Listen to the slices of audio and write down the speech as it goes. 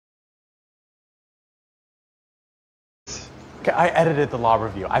Okay, I edited the law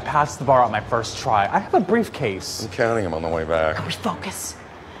review. I passed the bar on my first try. I have a briefcase. I'm counting him on the way back. Can we focus?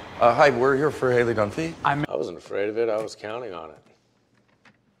 Hi, we're here for Haley Dunphy. I wasn't afraid of it. I was counting on it.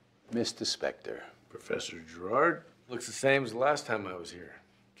 Mr. Spector. Professor Gerard. Looks the same as the last time I was here.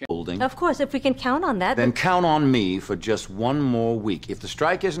 Holding. Of course, if we can count on that. Then count on me for just one more week. If the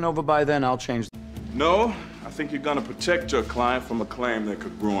strike isn't over by then, I'll change. No, I think you're gonna protect your client from a claim that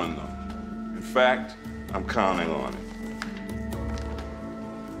could ruin them. In fact, I'm counting on it.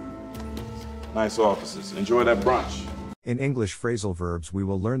 Nice offices. Enjoy that brunch. In English phrasal verbs, we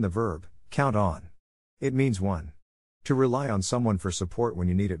will learn the verb, count on. It means 1. To rely on someone for support when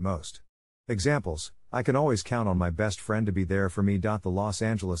you need it most. Examples: I can always count on my best friend to be there for me. The Los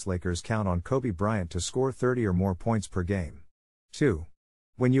Angeles Lakers count on Kobe Bryant to score 30 or more points per game. 2.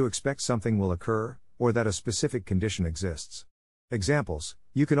 When you expect something will occur, or that a specific condition exists. Examples: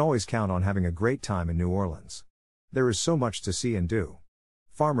 you can always count on having a great time in New Orleans. There is so much to see and do.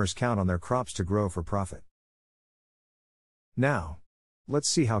 Farmers count on their crops to grow for profit. Now, let's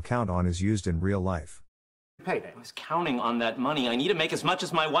see how count on is used in real life. Payday. I was counting on that money. I need to make as much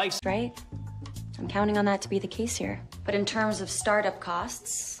as my wife's. Right? I'm counting on that to be the case here. But in terms of startup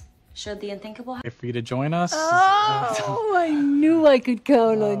costs, should the unthinkable happen? For you to join us. Oh, I knew I could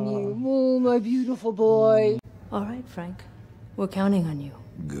count on you. Oh, my beautiful boy. All right, Frank. We're counting on you.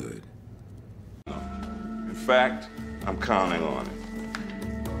 Good. In fact, I'm counting on it.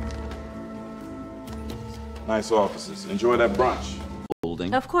 Nice offices. Enjoy that brunch.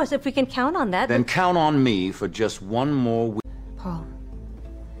 Holding. Of course, if we can count on that. Then count on me for just one more week. Paul,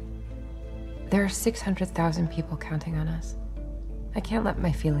 there are 600,000 people counting on us. I can't let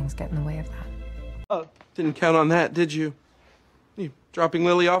my feelings get in the way of that. Oh, didn't count on that, did you? You dropping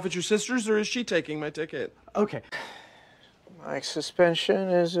Lily off at your sister's, or is she taking my ticket? Okay. My suspension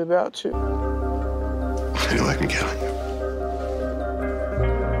is about to... I know I can count on you.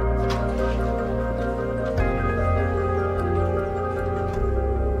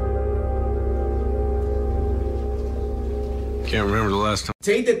 Can't remember the last time.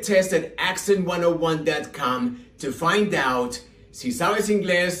 Take the test at accent101.com to find out si sabes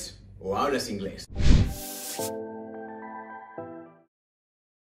inglés o hablas inglés.